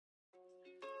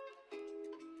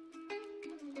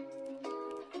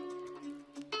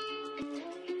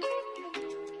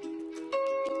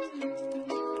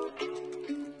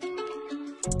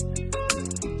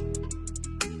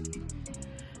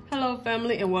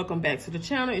family, and welcome back to the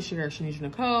channel. It's your girl ShaNedra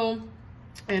Nicole,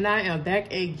 and I am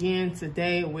back again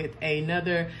today with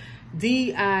another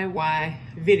DIY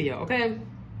video. Okay,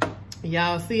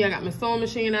 y'all see I got my sewing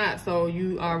machine out, so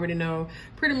you already know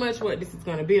pretty much what this is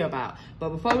going to be about. But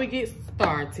before we get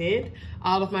started,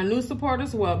 all of my new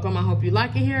supporters, welcome. I hope you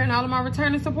like it here, and all of my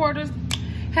returning supporters,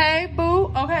 hey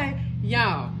boo. Okay,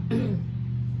 y'all, I'm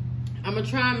gonna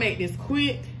try and make this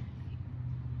quick,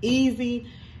 easy,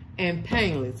 and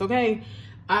painless. Okay,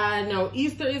 I know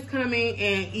Easter is coming,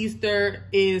 and Easter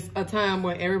is a time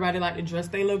where everybody like to dress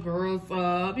their little girls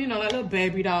up, you know, like little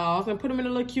baby dolls, and put them in a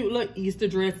little cute little Easter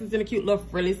dresses and a cute little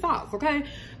frilly socks. Okay,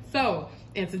 so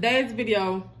in today's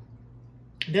video,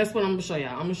 that's what I'm gonna show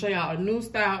y'all. I'm gonna show y'all a new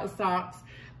style of socks,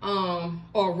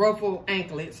 or ruffle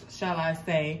anklets, shall I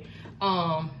say,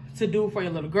 to do for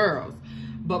your little girls.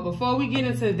 But before we get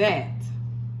into that,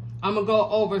 I'm gonna go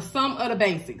over some of the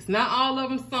basics. Not all of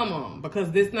them, some of them,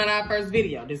 because this is not our first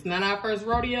video. This is not our first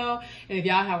rodeo. And if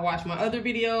y'all have watched my other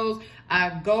videos, I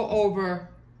go over,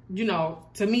 you know,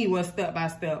 to me, what's step by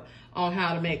step on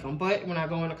how to make them. But when I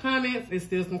go in the comments, it's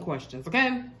still some questions,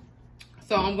 okay?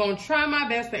 So I'm gonna try my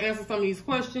best to answer some of these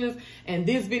questions in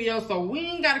this video, so we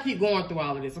ain't gotta keep going through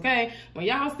all of this, okay? When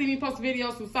y'all see me post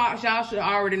videos from socks, y'all should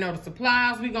already know the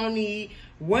supplies we gonna need,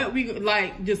 what we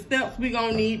like, the steps we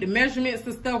gonna need, the measurements,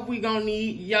 the stuff we gonna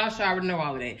need. Y'all should already know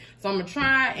all of that. So I'm gonna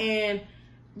try and,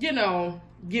 you know,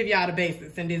 give y'all the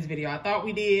basics in this video. I thought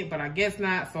we did, but I guess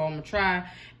not. So I'm gonna try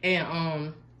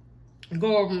and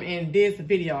go over them in this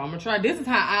video. I'm gonna try. This is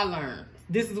how I learn.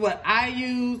 This is what I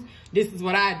use. This is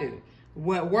what I do.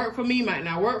 What worked for me might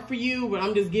not work for you, but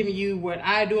I'm just giving you what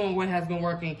I do and what has been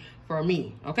working for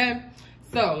me, okay?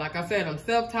 So, like I said, I'm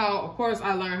self-taught. Of course,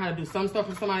 I learned how to do some stuff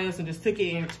from somebody else and just took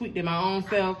it and tweaked it my own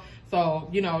self. So,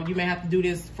 you know, you may have to do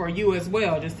this for you as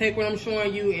well. Just take what I'm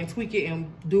showing you and tweak it and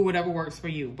do whatever works for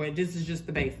you. But this is just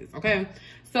the basics, okay?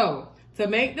 So, to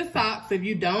make the socks, if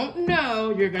you don't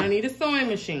know, you're going to need a sewing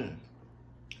machine.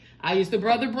 I use the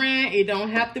Brother brand. It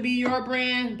don't have to be your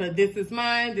brand, but this is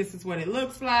mine. This is what it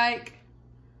looks like.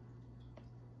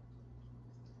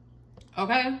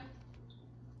 Okay?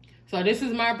 So this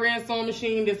is my brand sewing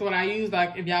machine. This is what I use.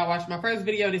 Like if y'all watched my first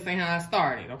video, this ain't how I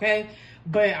started, okay?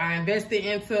 But I invested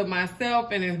into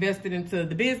myself and invested into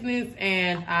the business,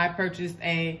 and I purchased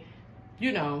a,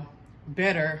 you know,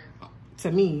 better,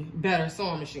 to me, better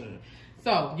sewing machine.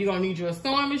 So you're gonna need you a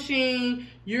sewing machine.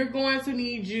 You're going to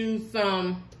need you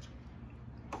some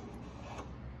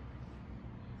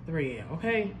thread,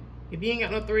 okay? If you ain't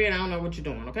got no thread, I don't know what you're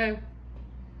doing, okay?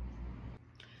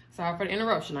 Sorry for the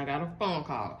interruption. I got a phone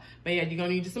call. But yeah, you're going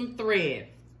to need some thread.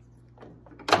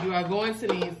 You are going to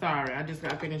need, sorry, I just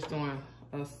got finished doing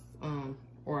a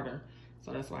order.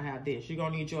 So that's why I have this. You're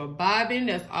going to need your bobbin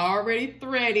that's already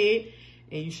threaded.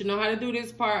 And you should know how to do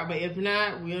this part. But if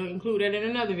not, we'll include that in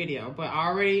another video. But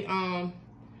already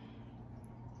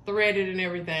threaded and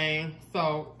everything.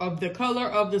 So of the color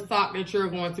of the sock that you're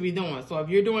going to be doing. So if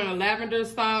you're doing a lavender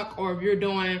sock, or if you're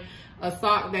doing a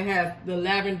sock that has the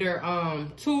lavender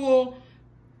tulle,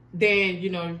 then,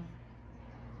 you know,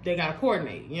 they got to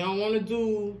coordinate. You don't want to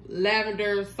do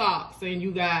lavender socks and you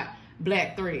got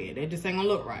black thread. It just ain't going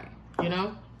to look right, you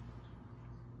know?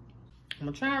 I'm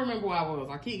going to try to remember where I was.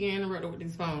 I keep getting interrupted with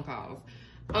these phone calls.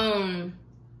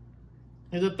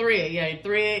 There's a thread. Yeah, your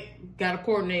thread got to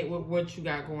coordinate with what you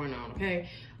got going on, okay?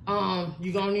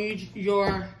 You're going to need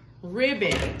your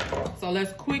ribbon. So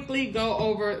let's quickly go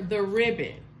over the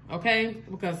ribbon. Okay,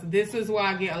 because this is where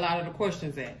I get a lot of the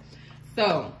questions at.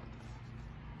 So,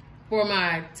 for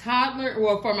my toddler,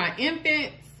 well, for my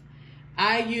infants,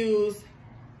 I use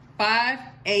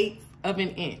 5/8 of an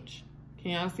inch.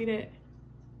 Can y'all see that?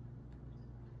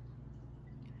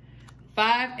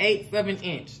 5/8 of an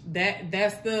inch.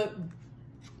 That's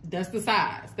the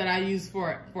size that I use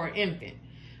for an infant.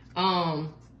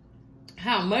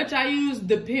 How much I use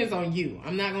depends on you.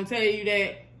 I'm not gonna tell you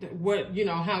that what, you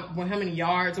know, how many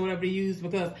yards or whatever to use,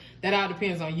 because that all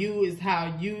depends on you. Is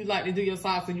how you like to do your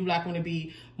socks. So you like them to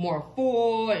be more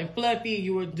full and fluffy,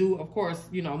 you would do, of course,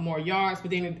 you know, more yards.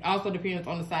 But then it also depends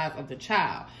on the size of the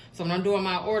child. So when I'm doing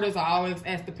my orders, I always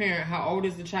ask the parent how old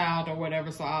is the child or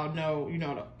whatever, so I'll know, you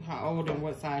know, how old and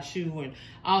what size shoe and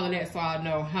all of that, so I'll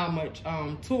know how much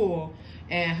tulle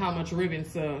and how much ribbon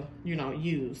to, you know,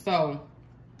 use. So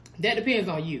that depends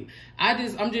on you.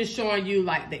 I'm just showing you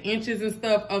like the inches and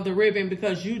stuff of the ribbon,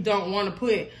 because you don't want to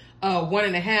put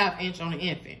 1.5 inch on an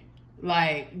infant.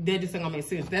 Like, that just ain't gonna make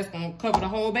sense. That's gonna cover the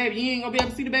whole baby. You ain't gonna be able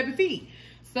to see the baby feet.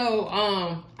 So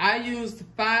I used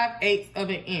 5/8 of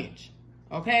an inch,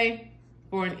 okay,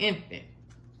 for an infant.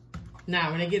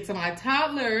 Now when I get to my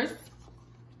toddlers,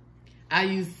 I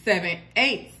use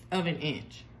 7/8 of an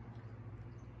inch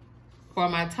for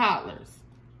my toddlers.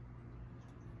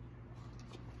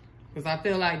 Because I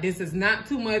feel like this is not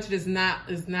too much. It's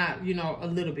not, you know, a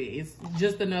little bit. It's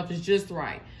just enough. It's just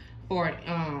right for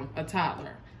a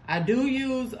toddler. I do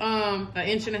use an 1.5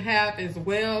 inches as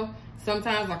well.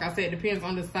 Sometimes, like I said, it depends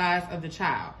on the size of the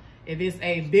child. If it's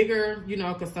a bigger, you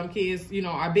know, because some kids, you know,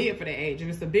 are big for their age. If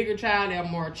it's a bigger child, they're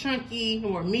more chunky,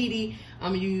 more meaty,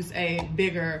 I'm gonna use a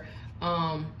bigger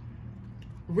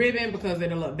ribbon because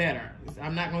it'll look better.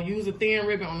 I'm not gonna use a thin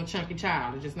ribbon on a chunky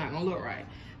child. It's just not gonna look right.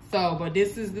 So, but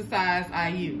this is the size I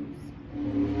use.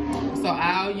 So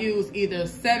I'll use either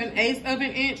 7/8 of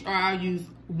an inch or I'll use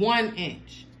 1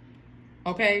 inch.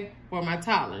 Okay, for my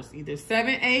toddlers, either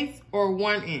 7/8 or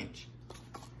 1 inch.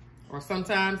 Or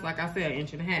sometimes, like I said, 1.5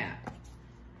 inches.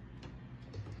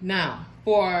 Now,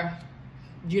 for,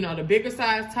 you know, the bigger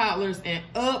size toddlers and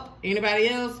up, anybody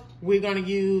else, we're gonna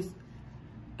use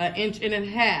 1.5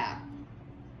 inches.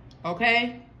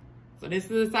 Okay? So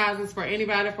this is the sizes for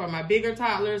anybody, for my bigger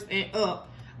toddlers and up,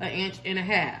 1.5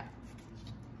 inches.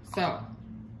 So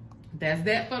that's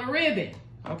that for the ribbon,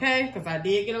 okay? Because I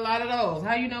did get a lot of those.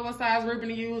 How you know what size ribbon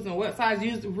to use and what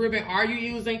size ribbon are you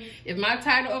using? If my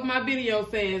title of my video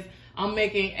says I'm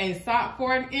making a sock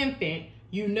for an infant,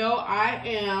 you know I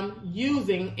am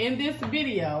using in this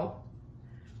video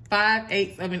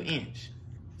 5/8 of an inch.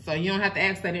 So you don't have to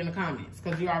ask that in the comments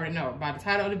because you already know by the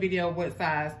title of the video what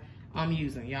size I'm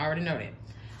using. You already know that.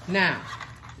 Now,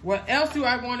 what else you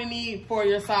are going to need for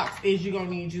your socks is you're going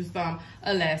to need you some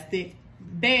elastic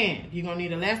band. You're going to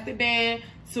need elastic band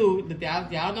to,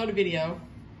 y'all know the video,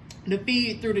 to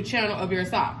feed through the channel of your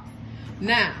socks.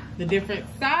 Now, the different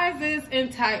sizes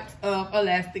and types of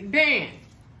elastic band.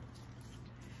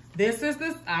 This is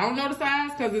this, I don't know the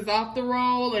size because it's off the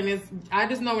roll and it's, I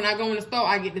just know when I go in the store,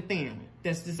 I get the thin one.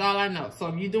 That's just all I know. So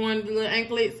if you're doing the little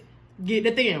anklets, get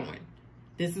the thin one.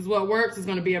 This is what works. It's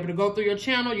going to be able to go through your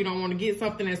channel. You don't want to get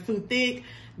something that's too thick,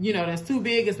 you know, that's too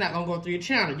big. It's not going to go through your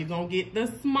channel. You're going to get the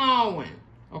small one,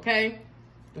 okay?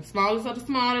 The smallest of the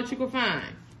small that you can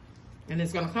find. And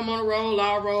it's going to come on a roll,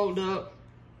 all rolled up.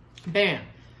 Bam.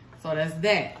 So that's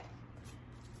that.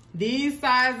 These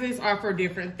sizes are for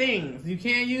different things. You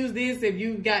can't use this if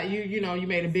you got, you know, you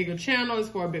made a bigger channel. It's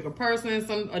for a bigger person.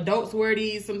 Some adults wear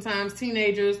these, sometimes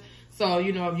teenagers. So,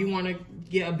 you know, if you want to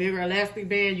get a bigger elastic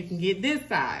band, you can get this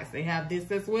size. They have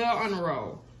this as well on the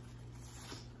roll.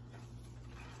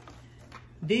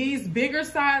 These bigger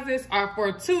sizes are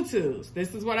for tutus.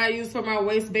 This is what I use for my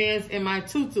waistbands and my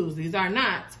tutus. These are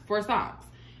not for socks.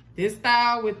 This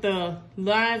style with the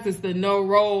lines is the no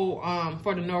roll,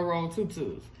 for the no roll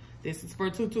tutus. This is for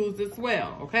tutus as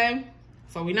well, okay?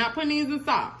 So we're not putting these in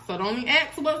socks. So don't even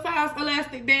ask what size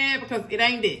elastic band because it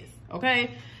ain't this,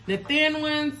 okay? The thin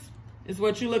ones is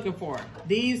what you're looking for.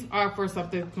 These are for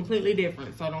something completely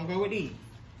different, so don't go with these.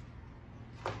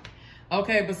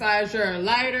 Okay, besides your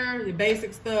lighter, your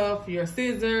basic stuff, your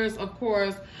scissors, of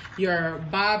course, your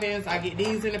bobbins. I get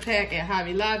these in a pack at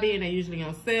Hobby Lobby, and they're usually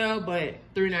on sale, but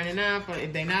 $3.99 for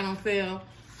if they're not on sale.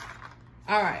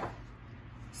 All right.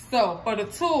 So for the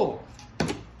tool,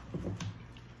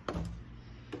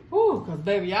 because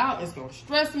baby, y'all, it's gonna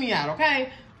stress me out. Okay,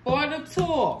 for the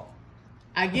tool,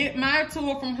 I get my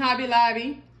tool from Hobby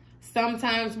Lobby,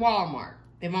 sometimes Walmart.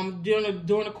 If I'm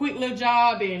doing a quick little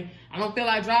job and I don't feel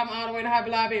like driving all the way to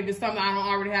Hobby Lobby, if it's something I don't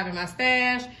already have in my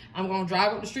stash, I'm gonna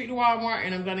drive up the street to Walmart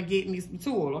and I'm gonna get me some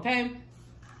tool. Okay.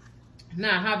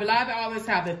 Now Hobby Lobby always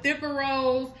have the thicker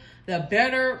rolls, the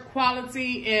better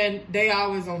quality, and they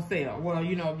always on sale. Well,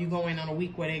 you know, if you go in on a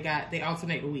week where they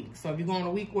alternate the week. So if you go on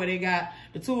a week where they got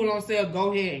the tool on sale,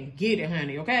 go ahead and get it,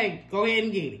 honey, okay? Go ahead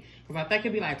and get it. Because I think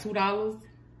it'd be like $2,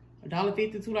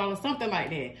 $1.50, $2, something like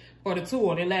that for the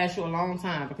tool. They last you a long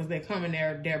time because they come in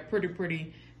there, they're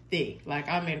pretty thick. Like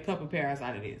I made a couple pairs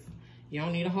out of this. You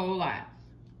don't need a whole lot.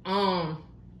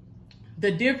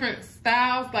 The different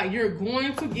styles, like you're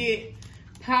going to get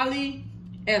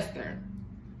polyester.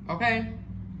 Okay,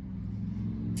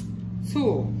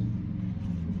 tool.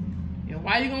 And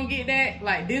why you gonna get that?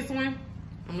 Like this one,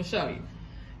 I'm gonna show you.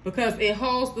 Because it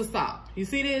holds the sock. You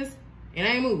see this? It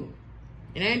ain't moving.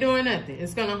 It ain't doing nothing.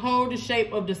 It's gonna hold the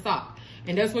shape of the sock.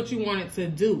 And that's what you want it to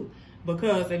do.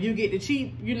 Because if you get the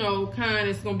cheap, you know, kind,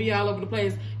 it's gonna be all over the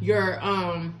place. Your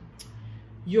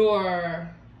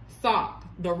sock,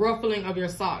 the ruffling of your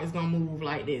sock is gonna move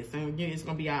like this. And it's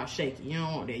gonna be all shaky. You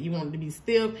don't want that. You want it to be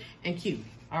stiff and cute.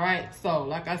 All right, so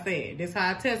like I said, this is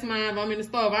how I test mine. If I'm in the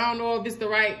store, if I don't know if it's the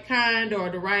right kind or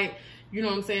the right, you know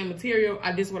what I'm saying, material,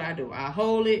 this is what I do. I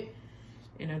hold it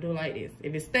and I do like this.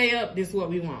 If it stay up, this is what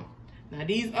we want. Now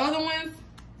these other ones,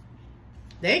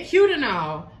 they cute and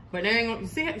all, But they ain't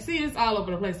gonna, see it's all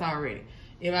over the place already.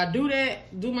 If I do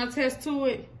that, do my test to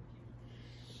it,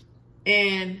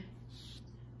 and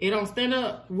it don't stand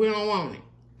up, we don't want it.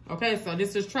 Okay, so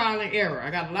this is trial and error.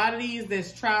 I got a lot of these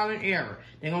that's trial and error.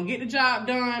 They're gonna get the job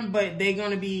done, but they're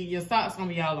gonna be, your socks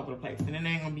gonna be all over the place, and it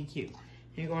ain't gonna be cute.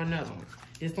 Here go another one.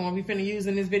 This one we finna use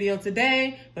in this video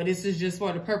today, but this is just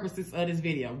for the purposes of this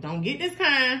video. Don't get this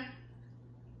kind.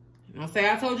 Don't say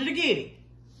I told you to get it.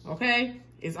 Okay?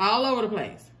 It's all over the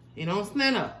place. It don't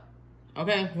stand up.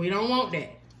 Okay? We don't want that.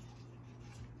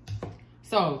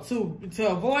 So to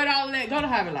avoid all of that, go to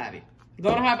Hobby Lobby.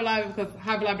 Go to Hobby Lobby because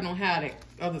Hobby Lobby don't have that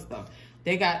other stuff.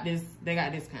 They got this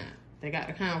kind. They got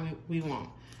the kind we want.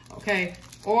 Okay?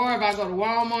 Or if I go to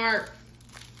Walmart,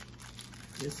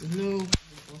 this is new.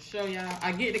 I'll show y'all.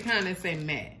 I get the kind that say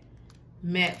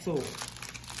matte tool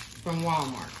from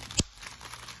Walmart.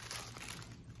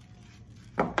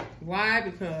 Why?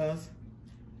 Because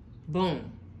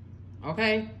boom.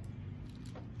 Okay?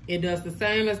 It does the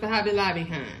same as the Hobby Lobby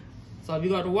kind. So if you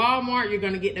go to Walmart, you're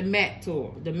gonna get the matte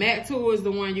tool. The matte tool is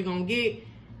the one you're gonna get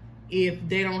if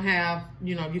they don't have,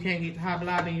 you know, if you can't get the Hobby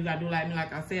Lobby, you gotta do like me.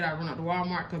 Like I said, I run up to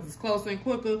Walmart because it's closer and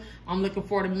quicker. I'm looking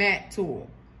for the matte tool.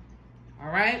 All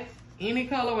right? Any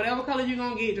color, whatever color you're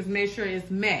gonna get, just make sure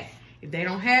it's matte. If they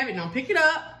don't have it, don't pick it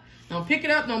up. Don't pick it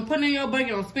up, don't put it in your bucket,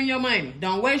 don't spend your money.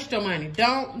 Don't waste your money.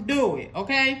 Don't do it,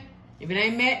 okay? If it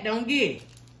ain't matte, don't get it.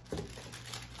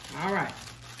 All right.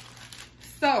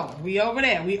 So, we over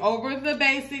that. We over the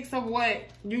basics of what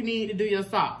you need to do your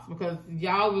socks because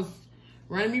y'all was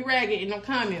running me ragged in the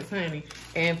comments, honey.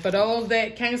 And for those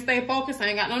that can't stay focused, I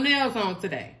ain't got no nails on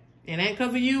today. It ain't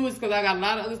because of you, it's because I got a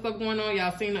lot of other stuff going on.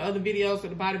 Y'all seen the other videos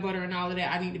with the body butter and all of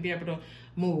that. I need to be able to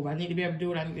move. I need to be able to do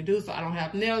what I need to do so I don't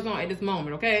have nails on at this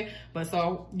moment, okay? But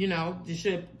so, you know, you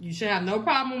should have no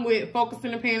problem with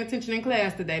focusing and paying attention in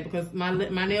class today because my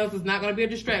nails is not going to be a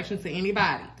distraction to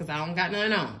anybody because I don't got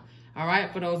none on. All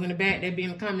right? For those in the back, they be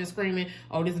in the comments screaming,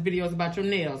 oh, this video is about your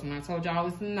nails. And I told y'all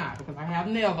it's not because I have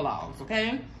nail vlogs,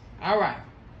 okay? All right.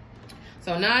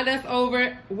 So now that's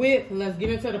over with, let's get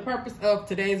into the purpose of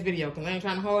today's video because I ain't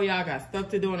trying to hold y'all. Got stuff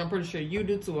to do and I'm pretty sure you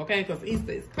do too, okay? Because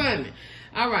Easter is coming.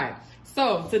 All right.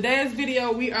 So today's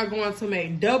video, we are going to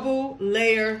make double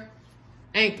layer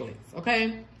anklets,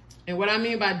 okay? And what I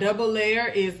mean by double layer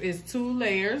is 2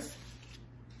 layers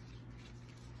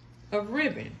of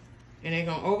ribbon. And they're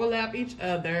going to overlap each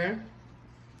other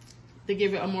to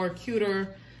give it a more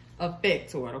cuter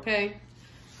effect to it, okay?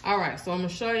 All right, so I'm going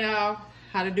to show y'all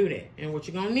how to do that and what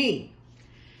you're going to need.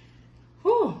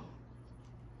 Whew.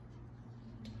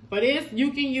 For this,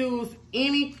 you can use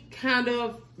any kind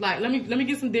of, like, let me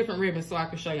get some different ribbons so I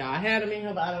can show y'all. I had them in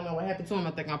here, but I don't know what happened to them.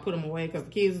 I think I put them away because the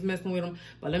kids was messing with them.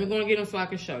 But let me go and get them so I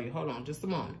can show you. Hold on just a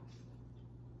moment.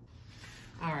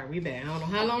 All right, we back. I don't know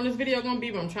how long this video going to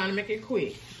be, but I'm trying to make it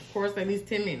quick. Of course, at least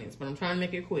 10 minutes, but I'm trying to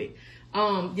make it quick.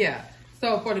 Yeah.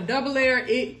 So for the double layer,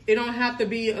 it don't have to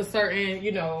be a certain,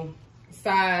 you know,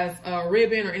 size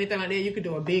ribbon or anything like that. You could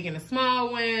do a big and a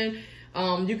small one.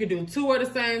 You could do 2 of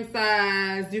the same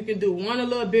size. You could do one a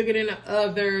little bigger than the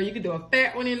other. You could do a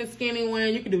fat one and a skinny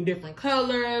one. You could do different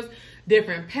colors,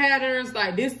 different patterns.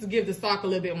 Like this to give the sock a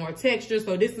little bit more texture.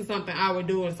 So this is something I would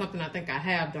do and something I think I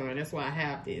have done. That's why I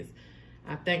have this.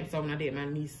 I think so when I did my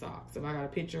knee socks. If I got a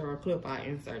picture or a clip, I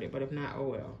insert it. But if not, oh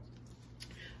well.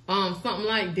 Something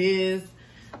like this.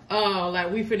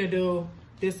 Like we finna do.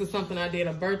 This is something I did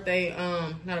a birthday,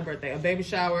 not a birthday, a baby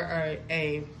shower or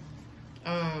a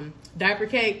diaper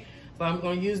cake. But I'm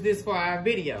gonna use this for our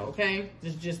video, okay?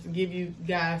 Just to give you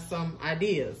guys some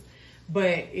ideas.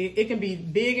 But it can be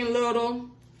big and little,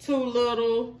 2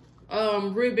 little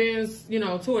ribbons, you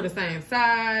know, 2 of the same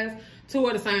size, 2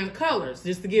 of the same colors,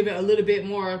 just to give it a little bit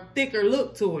more thicker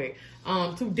look to it.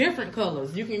 2 different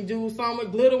colors. You can do some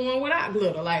with glitter, one without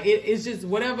glitter. Like it's just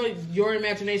whatever your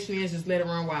imagination is, just let it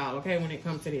run wild, okay, when it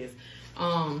comes to this.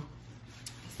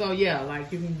 So yeah,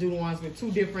 like you can do the ones with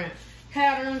 2 different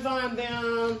patterns on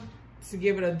them to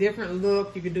give it a different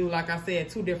look. You could do, like I said,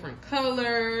 2 different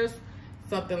colors,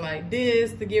 something like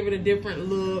this to give it a different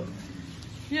look.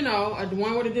 You know,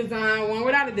 one with a design, one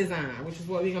without a design, which is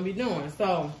what we're gonna be doing.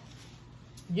 So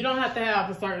you don't have to have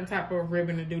a certain type of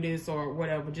ribbon to do this or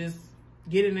whatever. Just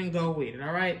get it and go with it,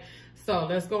 all right? So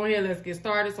let's go ahead, let's get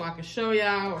started so I can show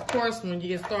y'all. Of course, when you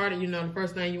get started, you know, the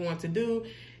first thing you want to do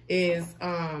is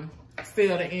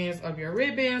seal the ends of your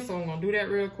ribbon. So I'm gonna do that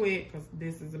real quick because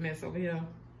this is a mess over here.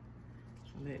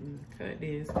 So let me cut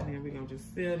this and then we're gonna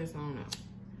just seal this on up.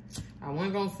 I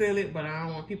wasn't gonna seal it, but I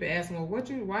don't want people asking, well,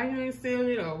 why you ain't seal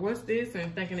it or what's this,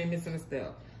 and thinking they're missing a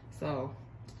step. So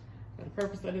for the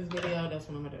purpose of this video, that's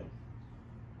what I'm gonna do.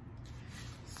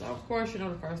 So of course, you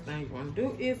know, the first thing you want to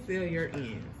do is fill your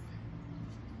ends.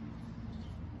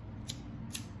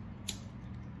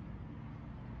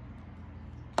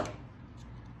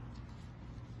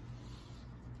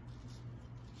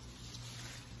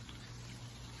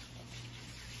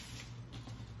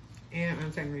 And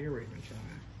untangle your ribbon, child.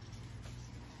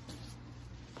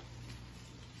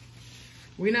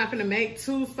 We're not gonna make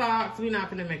 2 socks. We're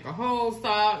not gonna make a whole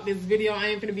sock. This video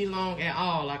ain't gonna be long at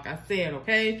all, like I said,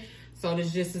 okay? So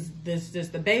this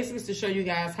just the basics to show you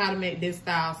guys how to make this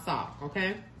style sock,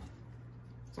 okay?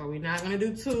 So we're not gonna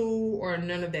do 2 or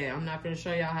none of that. I'm not gonna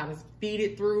show y'all how to feed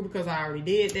it through because I already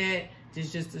did that.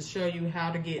 Just to show you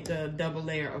how to get the double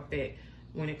layer effect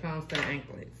when it comes to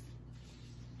anklets.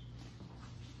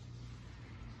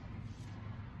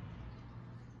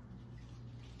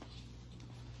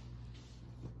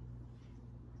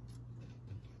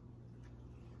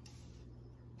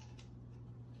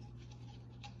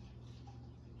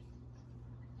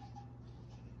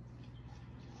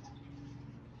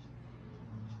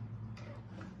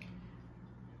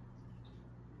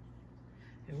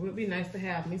 It would be nice to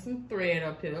have me some thread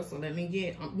up here. So let me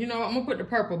get, you know, I'm gonna put the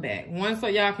purple back. 1, so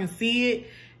y'all can see it.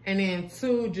 And then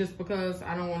 2, just because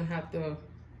I don't wanna have to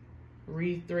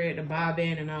re-thread the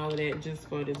bobbin and all of that just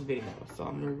for this video. So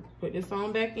I'm gonna put this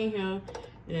on back in here. And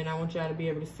then I want y'all to be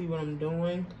able to see what I'm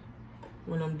doing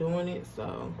when I'm doing it,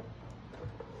 so.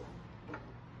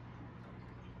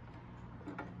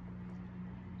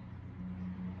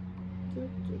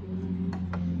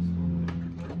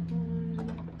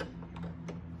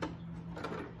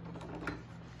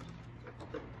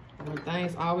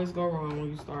 Things always go wrong when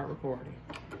you start recording.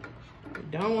 You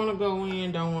don't want to go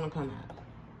in, don't want to come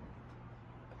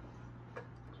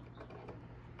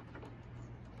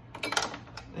out.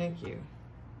 Thank you.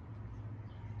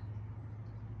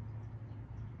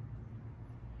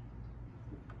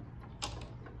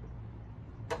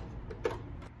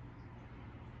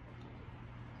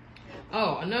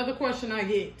 Oh, another question I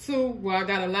get too, well, I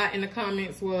got a lot in the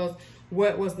comments, was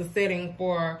what was the setting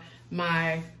for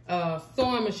my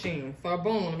sewing machine. So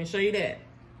boom, let me show you that.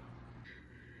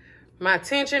 My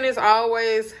tension is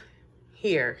always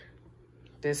here.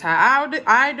 This is how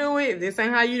I do it. This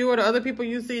ain't how you do it, or other people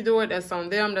you see do it. That's on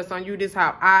them, that's on you. This is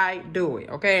how I do it,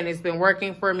 okay? And it's been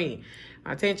working for me.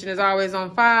 My tension is always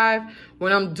on 5.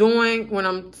 When I'm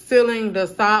sealing the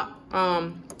sock,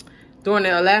 doing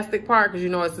the elastic part, because you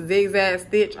know it's a zigzag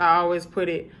stitch, I always put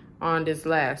it on this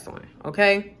last one,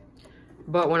 okay?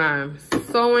 But when I'm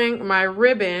sewing my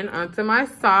ribbon onto my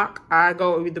sock, I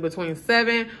go either between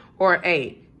 7 or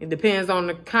 8. It depends on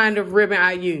the kind of ribbon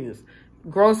I use.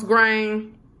 Gross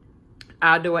grain,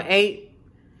 I'll do an 8.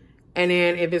 And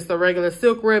then if it's the regular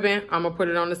silk ribbon, I'm gonna put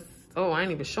it on the, oh, I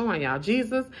ain't even showing y'all,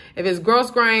 Jesus. If it's gross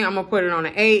grain, I'm gonna put it on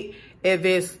an 8. If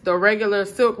it's the regular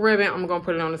silk ribbon, I'm gonna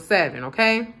put it on a 7,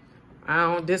 okay?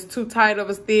 This too tight of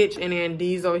a stitch, and then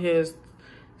these over here is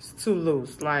too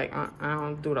loose. Like, I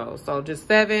don't do those. So just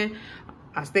 7.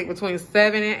 I stick between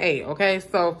 7 and 8, okay?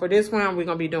 So for this one, we're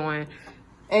gonna be doing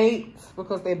 8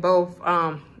 because they both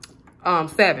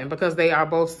 7 because they are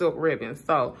both silk ribbons.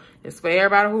 So it's for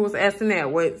everybody who's asking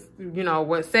that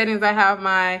what settings I have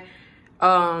my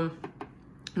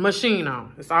machine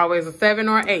on. It's always a 7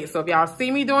 or 8. So if y'all see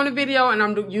me doing a video and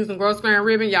I'm using gross grain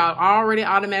ribbon, y'all already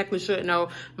automatically should know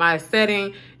my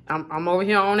setting. I'm over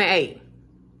here on the 8,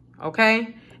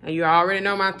 okay? And you already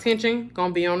know my tension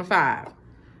gonna be on the 5.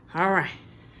 All right,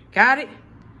 got it?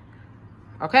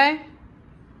 Okay,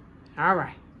 all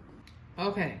right.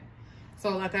 Okay,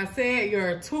 so like I said,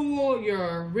 your tool,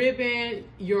 your ribbon,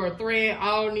 your thread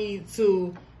all need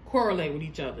to correlate with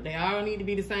each other. They all need to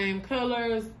be the same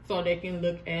colors so they can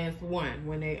look as one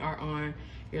when they are on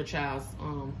your child's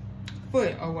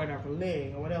foot or whatever,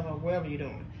 leg or whatever, wherever you're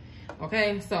doing.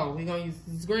 Okay, so we're gonna use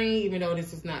this green, even though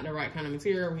this is not the right kind of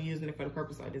material. We're using it for the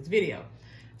purpose of this video.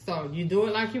 So you do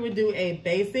it like you would do a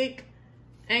basic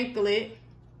anklet.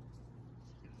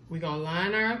 We're gonna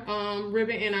line our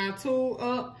ribbon and our tool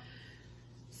up.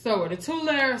 So with the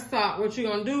 2-layer sock, what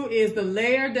you're gonna do is the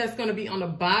layer that's gonna be on the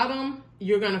bottom,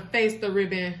 you're gonna face the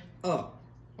ribbon up,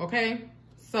 okay?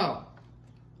 So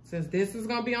since this is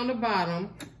gonna be on the bottom,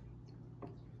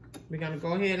 we're gonna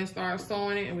go ahead and start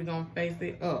sewing it, and we're gonna face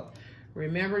it up.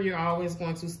 Remember, you're always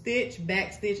going to stitch,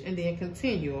 back stitch, and then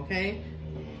continue, okay?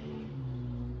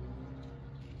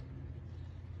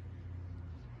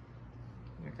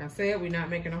 Like I said, we're not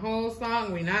making a whole sock,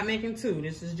 we're not making 2.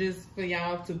 This is just for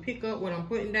y'all to pick up what I'm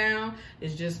putting down.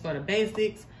 It's just for the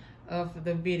basics of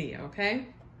the video, okay?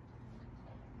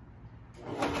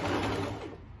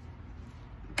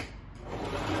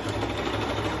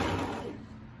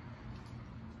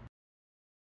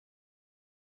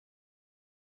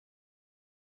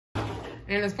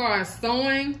 And as far as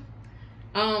sewing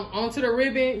onto the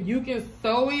ribbon, you can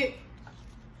sew it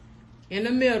in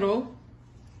the middle.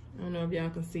 I don't know if y'all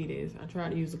can see this. I try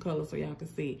to use the color so y'all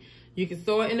can see. You can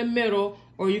sew it in the middle,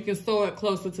 or you can sew it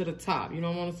closer to the top. You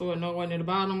don't want to sew it nowhere near the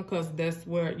bottom, because that's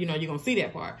where, you know, you're going to see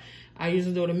that part. I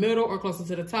usually do the middle or closer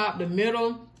to the top. The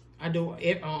middle, I do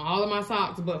it on all of my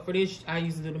socks, but for this, I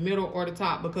usually do the middle or the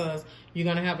top, because you're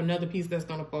going to have another piece that's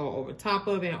going to fall over top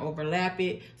of it and overlap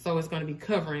it. So it's going to be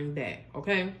covering that,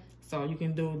 okay? So you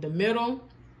can do the middle.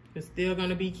 It's still going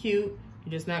to be cute.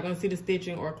 You're just not going to see the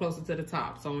stitching or closer to the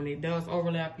top. So when it does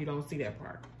overlap, you don't see that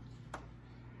part.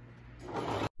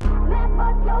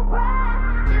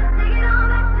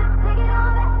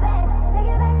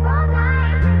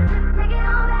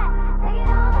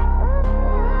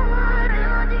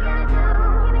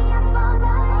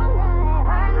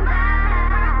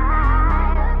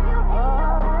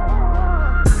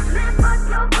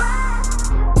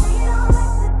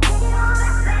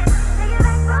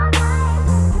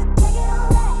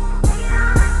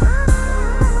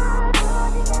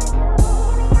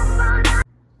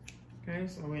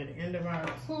 So we're at the end of our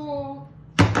tool.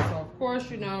 So of course,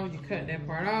 you know, you cut that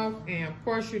part off, and of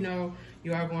course, you know,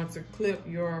 you are going to clip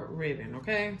your ribbon,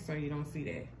 okay? So you don't see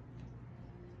that.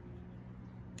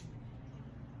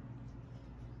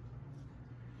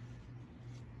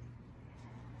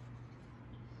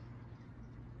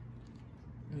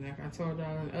 And like I told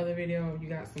y'all in the other video, you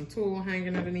got some tulle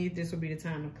hanging underneath. This will be the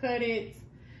time to cut it,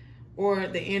 or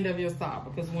the end of your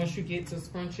sock, because once you get to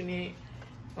scrunching it,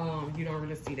 you don't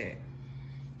really see that.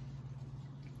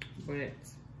 But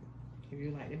if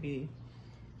you like to be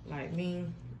like me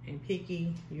and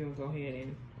picky, you'll go ahead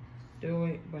and do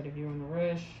it. But if you're in a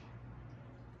rush,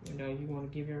 you know, you want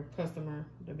to give your customer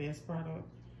the best product,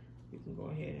 you can go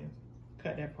ahead and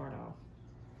cut that part off.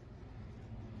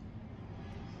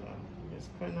 So I'm just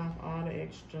cutting off all the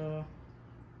extra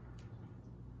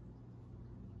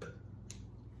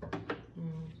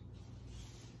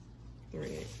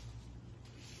thread.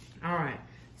 All right.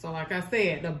 So like I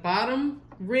said, the bottom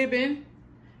ribbon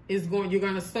is you're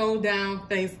going to sew down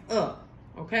face up,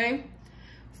 okay?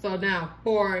 So now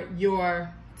for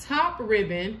your top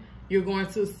ribbon, you're going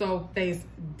to sew face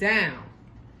down.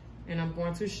 And I'm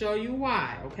going to show you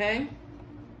why, okay?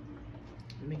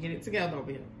 Let me get it together over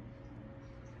here.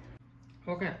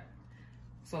 Okay.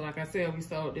 So like I said, we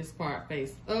sewed this part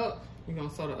face up. You're going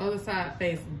to sew the other side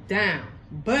face down.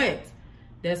 But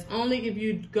that's only if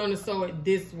you're gonna sew it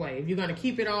this way. If you're gonna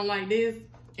keep it on like this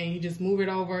and you just move it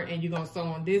over and you're gonna sew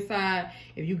on this side,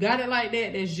 if you got it like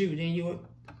that, that's you. Then you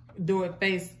do it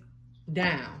face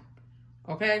down,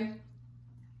 okay?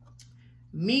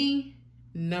 Me,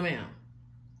 no ma'am.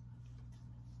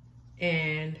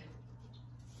 And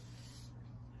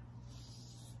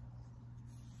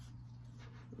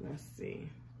let's see.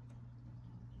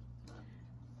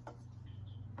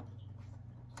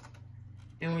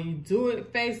 And when you do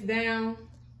it face down,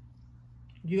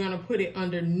 you're gonna put it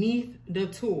underneath the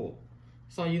tulle.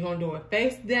 So you're gonna do it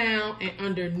face down and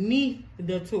underneath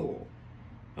the tulle,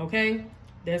 okay?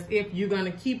 That's if you're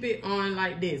gonna keep it on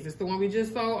like this. It's the one we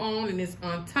just sewed on, and it's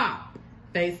on top,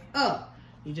 face up.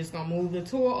 You're just gonna move the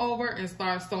tulle over and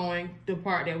start sewing the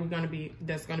part that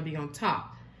that's gonna be on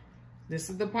top. This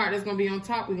is the part that's gonna be on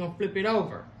top. We're gonna flip it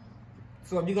over.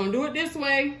 So if you're gonna do it this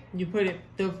way, you put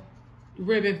the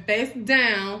ribbon face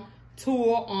down,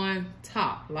 tulle on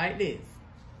top, like this.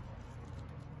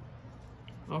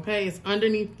 Okay, it's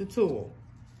underneath the tulle.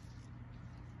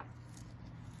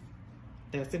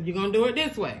 That's if you're gonna do it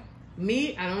this way.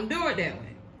 Me, I don't do it that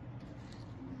way.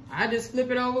 I just flip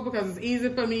it over because it's easy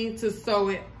for me to sew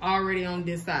it already on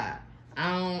this side.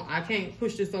 I can't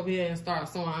push this over here and start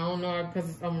sewing. I don't know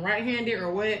because I'm right-handed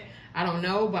or what. I don't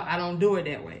know, but I don't do it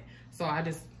that way. So I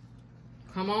just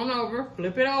come on over,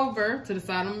 flip it over to the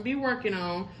side I'm gonna be working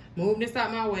on, move this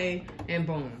out my way, and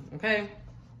boom, okay?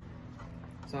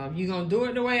 So if you're gonna do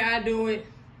it the way I do it,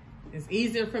 it's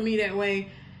easier for me that way.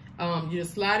 You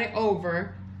just slide it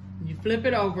over, you flip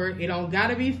it over. It don't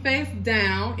gotta be face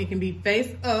down, it can be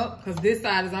face up because this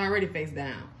side is already face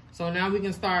down. So now we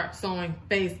can start sewing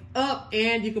face up,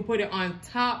 and you can put it on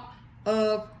top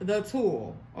of the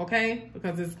tulle, okay?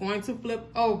 Because it's going to flip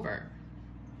over.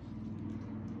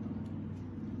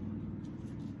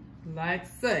 Like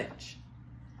such.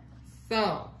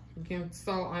 So you can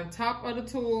sew on top of the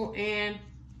tulle and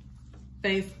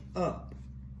face up.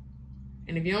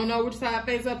 And if you don't know which side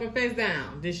face up and face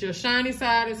down, this your shiny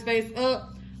side is face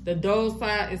up, the dull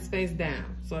side is face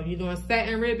down. So if you're doing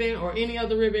satin ribbon or any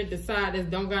other ribbon, the side that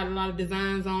don't got a lot of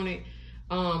designs on it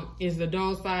is the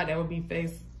dull side that would be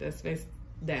face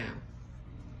down.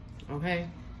 Okay.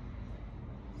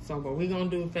 So, but we're gonna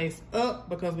do face up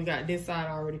because we got this side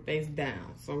already face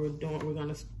down. So we're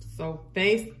gonna sew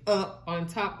face up on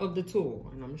top of the tulle,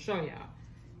 and I'm gonna show y'all.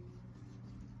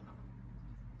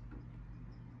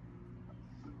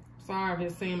 Sorry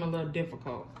if it seems a little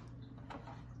difficult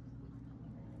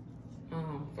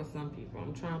for some people.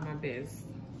 I'm trying my best.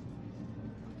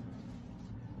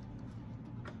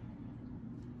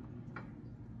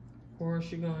 Of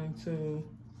course, you're going to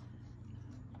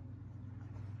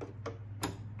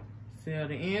seal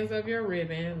the ends of your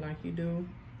ribbon like you do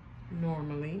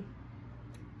normally.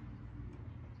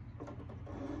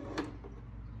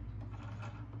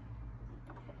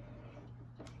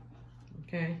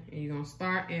 Okay, and you're gonna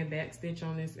start and back stitch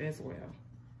on this as well,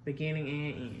 beginning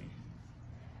and end.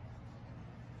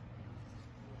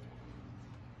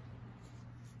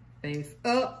 Face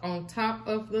up on top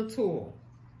of the tulle.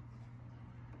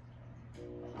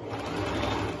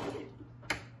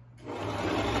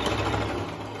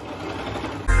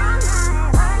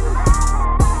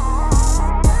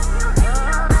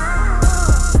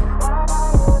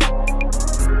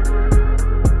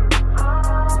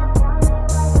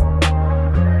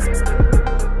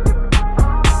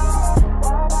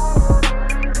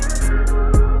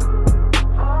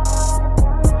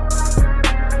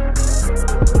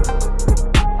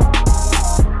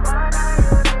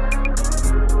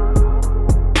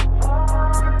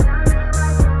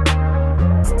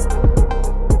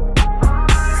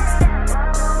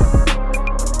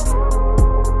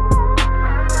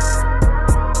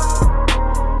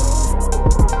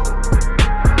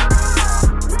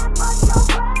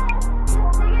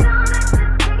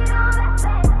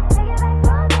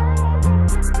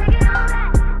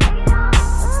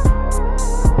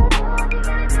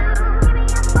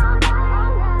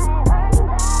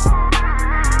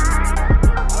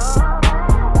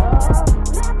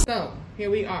 Here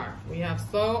we are. We have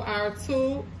sewed our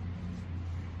 2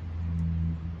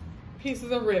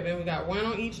 pieces of ribbon. We got 1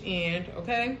 on each end,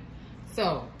 okay?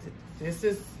 So this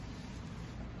is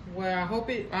where I hope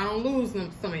I don't lose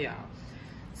some of y'all.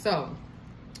 So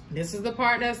this is the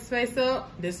part that's face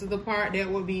up. This is the part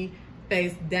that will be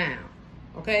face down,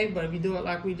 okay? But if you do it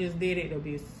like we just did it, it'll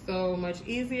be so much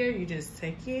easier. You just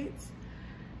take it,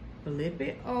 flip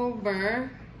it over,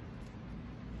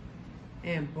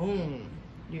 and boom.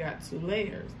 You got 2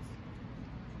 layers.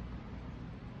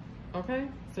 Okay,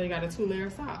 so you got a 2-layer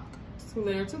sock,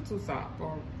 2-layer tutu sock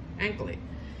or anklet.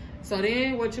 So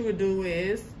then what you would do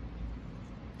is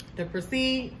to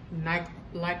proceed like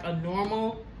a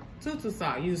normal tutu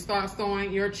sock. You start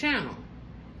sewing your channel.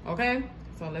 Okay,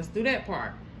 so let's do that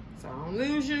part. So I don't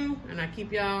lose you and I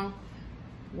keep y'all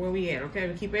where we at. Okay,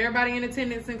 we keep everybody in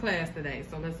attendance in class today.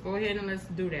 So let's go ahead and let's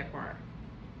do that part.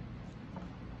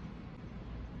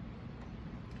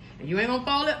 You ain't gonna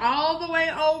fold it all the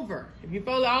way over. If you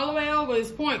fold it all the way over,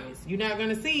 it's pointless. You're not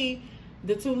gonna see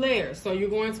the 2 layers. So you're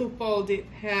going to fold it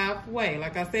halfway.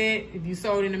 Like I said, if you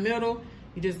sew it in the middle,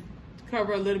 you just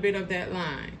cover a little bit of that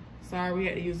line. Sorry, we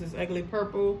had to use this ugly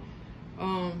purple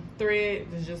thread.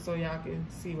 It's just so y'all can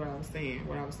see what I was saying,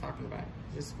 what I was talking about,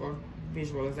 just for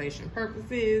visualization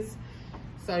purposes.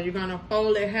 So you're gonna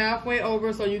fold it halfway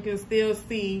over so you can still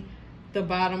see the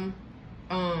bottom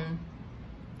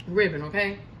ribbon,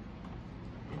 okay?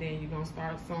 And then you're gonna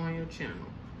start sewing your channel.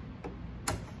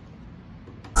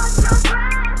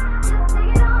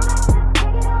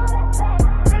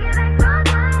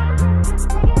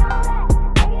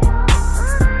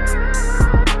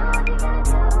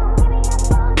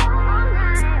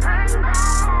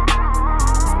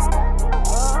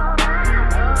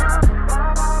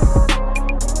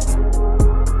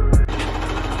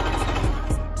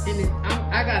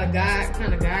 I got a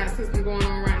kind of guide system going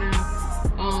on right now.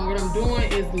 What I'm doing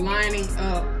is lining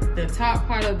up the top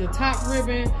part of the top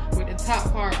ribbon with the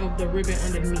top part of the ribbon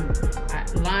underneath. I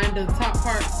line the top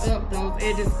part up, those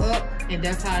edges up, and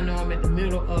that's how I know I'm at the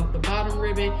middle of the bottom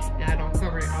ribbon and I don't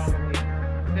cover it all the way,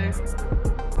 okay?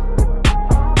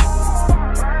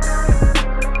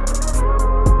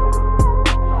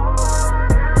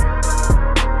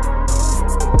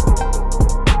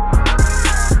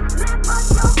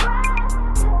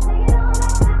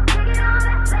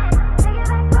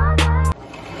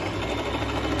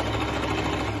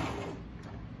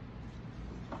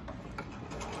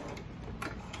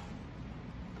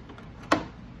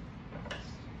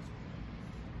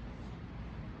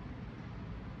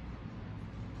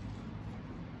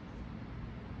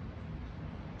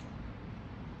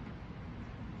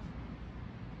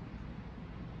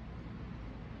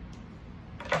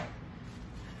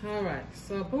 All right,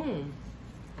 so boom,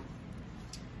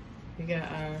 we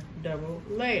got our double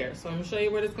layer. So I'm gonna show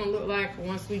you what it's gonna look like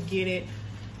once we get it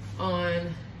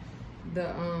on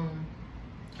the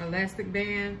elastic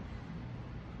band.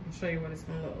 I'll show you what it's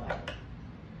gonna look like.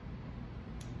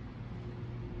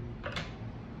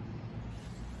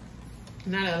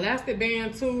 Now the elastic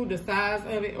band too, the size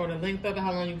of it or the length of it,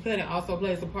 how long you cut it, also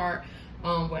plays a part.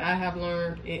 What I have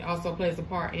learned, it also plays a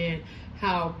part in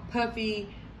how puffy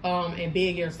and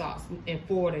big your socks and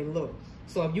full they look.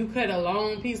 So if you cut a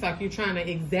long piece, like you're trying to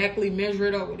exactly measure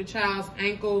it up with the child's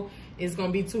ankle, it's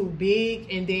gonna be too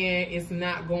big, and then it's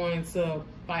not going to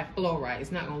like flow right.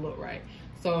 It's not gonna look right.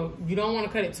 So you don't want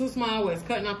to cut it too small where it's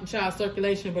cutting off the child's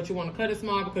circulation, but you want to cut it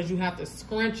small because you have to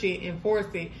scrunch it and force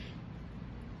it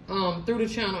through the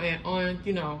channel and on,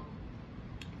 you know,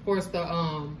 force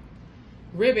the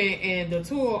ribbon and the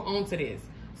tool onto this.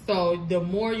 So the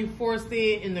more you force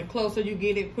it and the closer you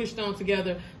get it pushed on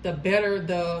together, the better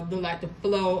the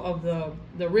flow of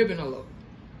the ribbon will look.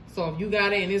 So if you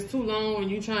got it and it's too long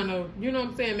and you trying to, you know what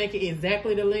I'm saying, make it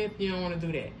exactly the length, you don't want to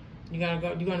do that. You're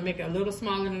gonna make it a little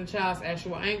smaller than the child's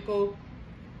actual ankle.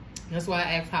 That's why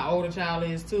I asked how old the child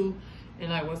is too, and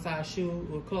like what size shoe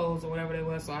or clothes or whatever they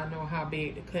was, so I know how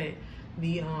big to cut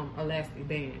the elastic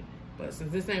band. But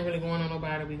since this ain't really going on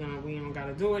nobody, we don't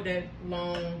gotta do it that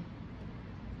long.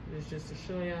 It's just to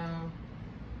show y'all.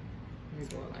 Let me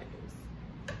do it like this.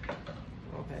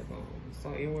 Okay, boom.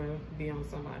 So it will be on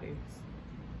somebody's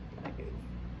like this.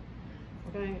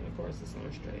 Okay, and of course it's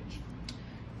gonna stretch.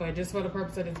 But just for the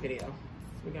purpose of this video,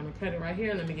 we're gonna cut it right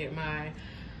here. Let me get my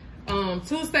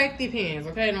 2 safety pins.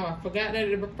 Okay, no, I forgot that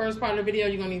in the first part of the video,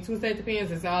 you're gonna need 2 safety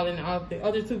pins. It's all in the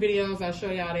other 2 videos. I'll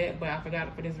show y'all that, but I forgot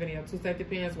it for this video. 2 safety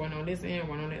pins, one on this end,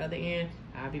 one on the other end.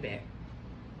 I'll be back.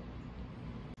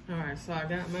 All right, so I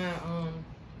got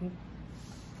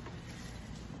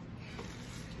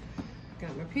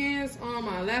my pins on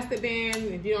my elastic band.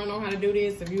 If you don't know how to do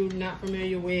this, if you're not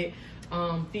familiar with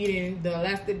feeding the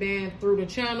elastic band through the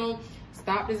channel,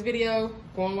 stop this video,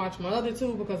 go and watch my other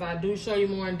 2 because I do show you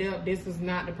more in depth. This is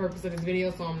not the purpose of this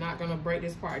video, so I'm not gonna break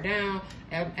this part down.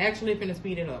 I'm actually finna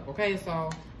speed it up, okay? So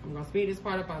I'm gonna speed this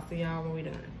part up. I'll see y'all when we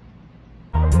done.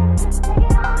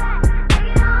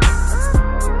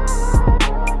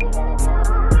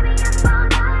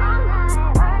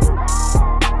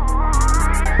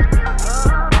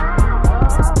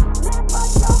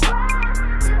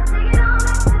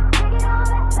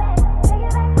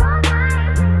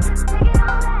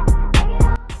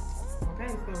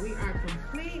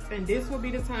 And this will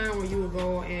be the time where you will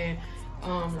go and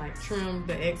like trim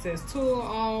the excess tulle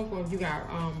off, or if you got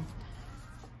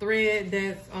thread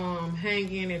that's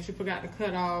hanging that you forgot to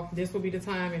cut off. This will be the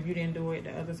time if you didn't do it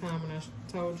the other time when I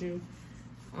told you,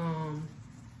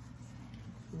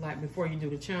 like before you do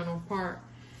the channel part.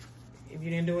 If you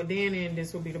didn't do it then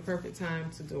this will be the perfect time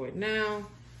to do it now.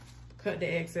 Cut the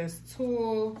excess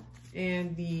tulle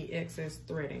and the excess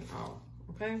threading off,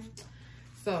 okay?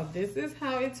 So this is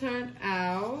how it turned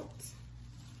out.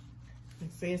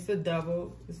 See, it's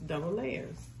double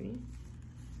layers. See,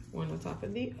 one on top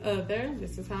of the other.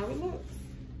 This is how it looks.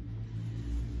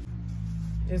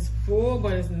 It's full,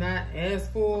 but it's not as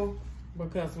full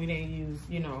because we didn't use,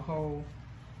 you know,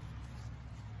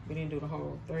 we didn't do the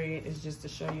whole thread. It's just to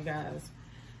show you guys,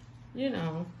 you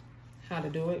know, how to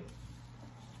do it.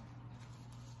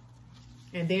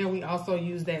 And then we also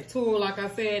use that tool, like I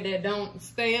said, that don't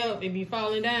stay up and be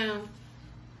falling down.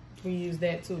 We use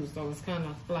that too, so it's kind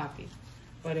of floppy.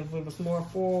 But if it was more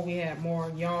full, we had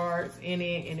more yards in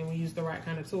it, and then we use the right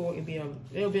kind of tool,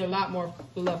 it'll be a lot more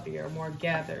fluffier, more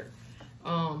gathered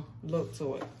look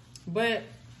to it. But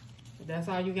if that's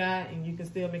all you got and you can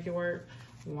still make it work,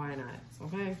 why not?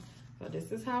 Okay, so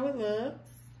this is how it looks.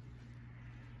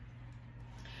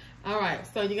 All right,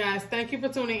 so you guys, thank you for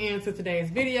tuning in to today's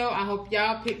video. I hope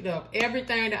y'all picked up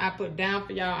everything that I put down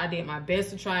for y'all. I did my best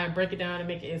to try and break it down and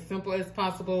make it as simple as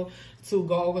possible to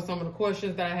go over some of the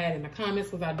questions that I had in the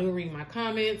comments, because I do read my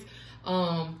comments.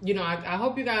 You know, I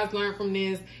hope you guys learned from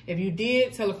this. If you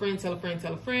did, tell a friend about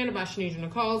ShaNedra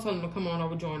Nicole. Tell them to come on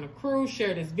over, join the crew,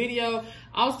 share this video.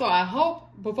 Also, I hope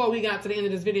before we got to the end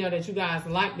of this video that you guys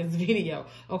liked this video.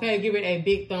 Okay, give it a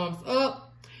big thumbs up.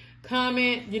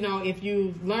 Comment, you know, if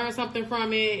you learned something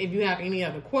from it. If you have any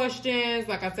other questions,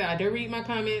 like I said, I did read my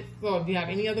comments, so if you have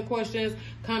any other questions,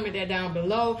 comment that down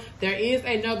below. There is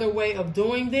another way of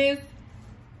doing this.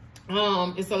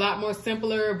 It's a lot more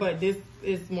simpler, but this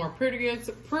is more prettier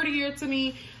to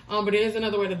me. But there is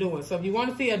another way to do it. So if you want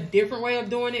to see a different way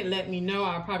of doing it, let me know.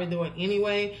 I'll probably do it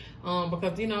anyway,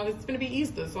 because you know it's gonna be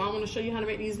Easter, so I want to show you how to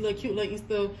make these little cute little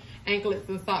Easter anklets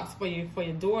and socks for your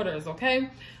daughters. Okay.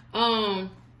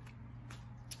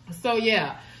 So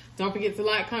yeah, Don't forget to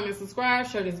like, comment, subscribe,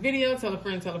 share this video, tell a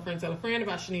friend, tell a friend, tell a friend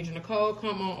about ShaNedra Nicole.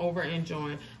 Come on over and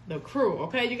join the crew.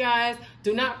 Okay, you guys?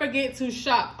 Do not forget to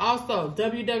shop also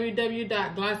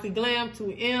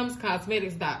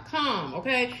www.glossyglam2mscosmetics.com.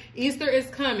 Okay, Easter is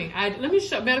coming. Matter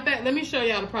of fact, let me show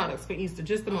y'all the products for Easter.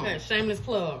 Just a moment. Okay, shameless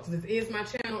plug. This is my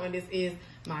channel and this is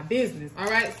my business. All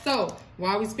right, so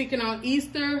while we're speaking on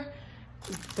Easter,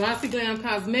 Glossy Glam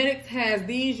Cosmetics has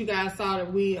these. You guys saw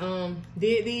that we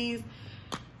did these.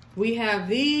 We have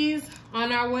these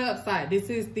on our website. This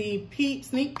is the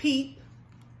Sneak Peep,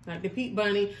 like the Peep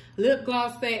Bunny lip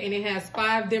gloss set, and it has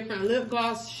 5 different lip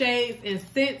gloss shades and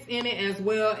scents in it, as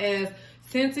well as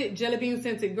scented jelly bean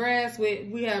scented grass.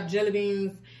 We have jelly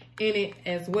beans in it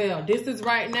as well. This is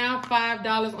right now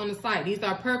 $5 on the site. These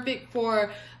are perfect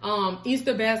for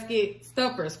Easter basket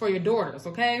stuffers for your daughters.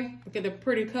 Okay, look at the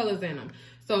pretty colors in them.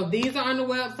 So these are on the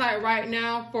website right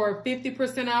now for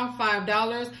 50% off,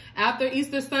 $5. After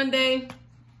Easter Sunday,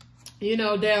 you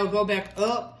know, they'll go back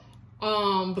up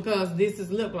because this is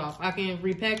lip gloss. I can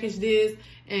repackage this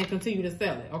and continue to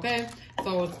sell it, okay?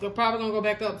 So it's probably gonna go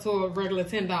back up to a regular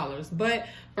 $10. But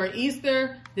for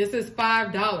Easter, this is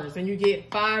 $5, and you get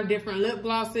 5 different lip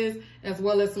glosses as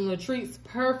well as some little treats.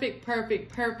 Perfect,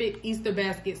 perfect, perfect Easter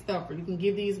basket stuffer. You can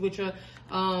give these with your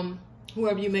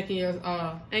whoever you're making your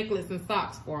anklets and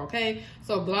socks for, okay?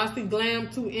 So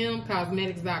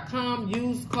glossyglam2mcosmetics.com.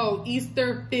 Use code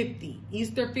Easter50.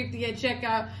 Easter50 at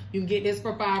checkout. You can get this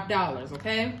for $5,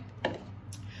 okay?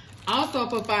 Also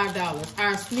for $5,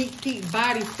 our Sneak Peek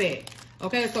body set.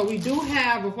 Okay, so we do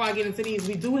have, before I get into these,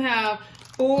 we do have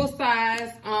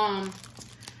full-size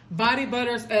body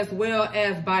butters as well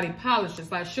as body polishes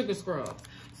like sugar scrubs.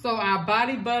 So our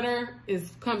body butter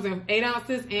comes in 8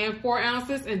 ounces and 4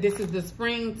 ounces, and this is the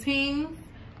spring theme,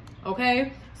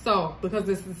 okay? So because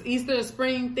this is Easter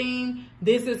spring theme,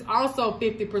 this is also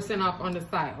 50% off on the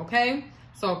site, okay?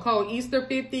 So code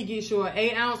Easter50 gets you an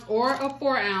 8 ounce or a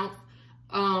 4 ounce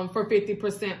for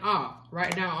 50% off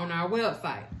right now on our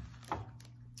website.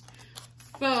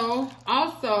 So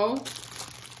also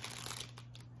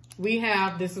we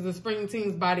have, this is the spring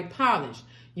team's body polish.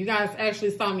 You guys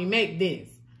actually saw me make this.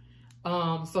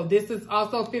 So this is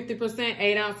also 50%,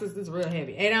 8 ounces is real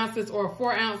heavy. 8 ounces or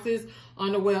 4 ounces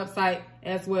on the website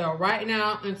as well. Right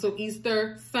now until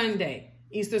Easter Sunday.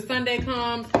 Easter Sunday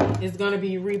comes, it's gonna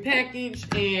be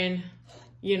repackaged, and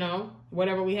you know,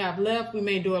 whatever we have left, we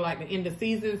may do it like the end of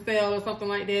season sale or something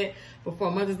like that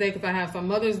before Mother's Day, because I have some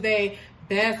Mother's Day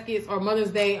baskets or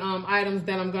Mother's Day items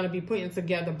that I'm going to be putting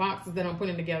together, boxes that I'm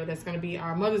putting together. That's going to be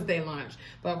our Mother's Day lunch.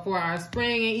 But for our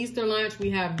spring and Easter lunch, we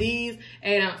have these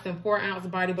 8 ounce and 4 ounce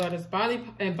body butters, body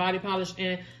polish,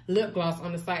 and lip gloss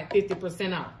on the site,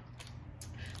 50% off.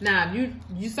 Now,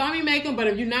 you saw me make them, but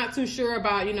if you're not too sure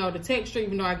about, you know, the texture,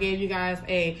 even though I gave you guys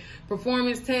a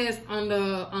performance test on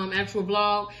the actual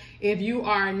vlog, if you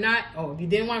are not, if you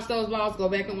didn't watch those vlogs, go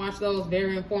back and watch those.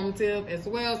 Very informative as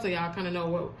well, so y'all kind of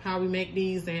know how we make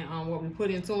these and what we put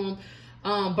into them.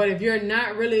 But if you're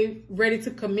not really ready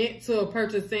to commit to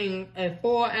purchasing a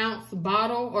 4 ounce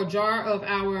bottle or jar of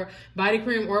our body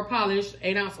cream or polish,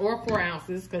 8 ounce or 4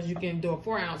 ounces, because you can do a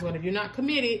 4 ounce, but if you're not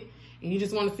committed, and you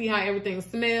just want to see how everything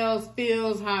smells,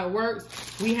 feels, how it works,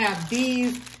 we have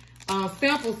these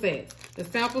sample sets. The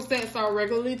sample sets are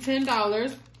regularly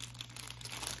 $10.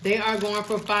 They are going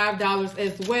for $5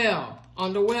 as well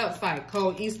on the website,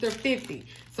 code Easter50.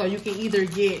 So you can either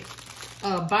get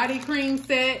a body cream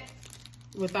set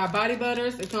with our body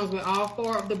butters. It comes with all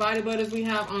 4 of the body butters we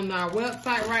have on our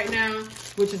website right now,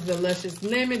 which is the Luscious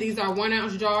Lemon. These are 1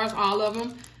 ounce jars, all of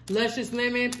them. Luscious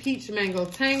Lemon, Peach Mango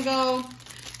Tango.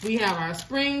 We have our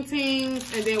spring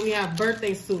teams, and then we have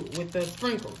birthday suit with the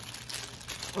sprinkles.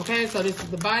 Okay, so this is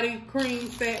the body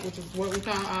cream set, which is what we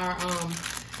call our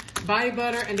body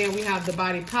butter, and then we have the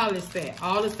body polish set.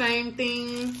 All the same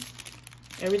things.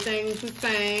 Everything's the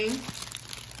same.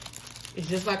 It's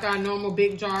just like our normal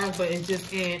big jars, but it's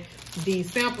just in the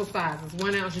sample sizes,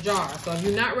 1 ounce jars. So if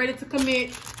you're not ready to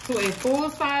commit to a full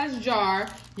size jar,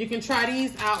 you can try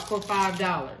these out for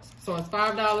 $5. So it's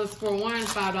 $5 for one,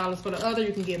 $5 for the other.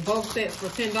 You can get both sets for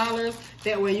 $10.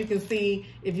 That way you can see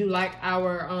if you like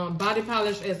our body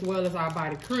polish as well as our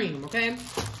body cream, okay?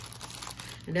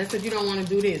 And that's if you don't want to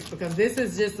do this, because this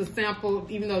is just a sample.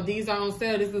 Even though these are on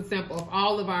sale, this is a sample of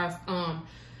all of our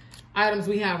items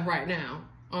we have right now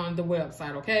on the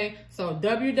website, okay? So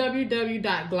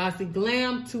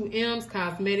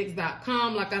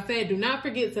www.glossyglam2mscosmetics.com. Like I said, do not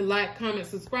forget to like, comment,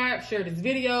 subscribe, share this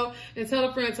video, and tell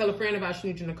a friend about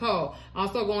ShaNedra Nicole.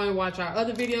 Also go and watch our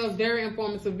other videos, very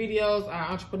informative videos,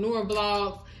 our entrepreneur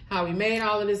vlogs, how we made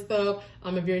all of this stuff.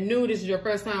 If you're new, this is your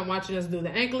first time watching us do the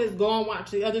anklets, go and watch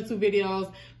the other 2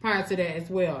 videos prior to that as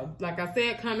well. Like I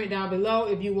said, comment down below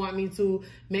if you want me to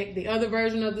make the other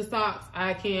version of the socks,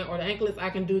 I can, or the anklets, I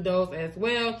can do those as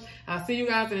well. I'll see you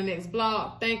guys in the next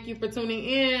vlog. Thank you for tuning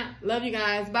in. Love you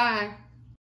guys. Bye.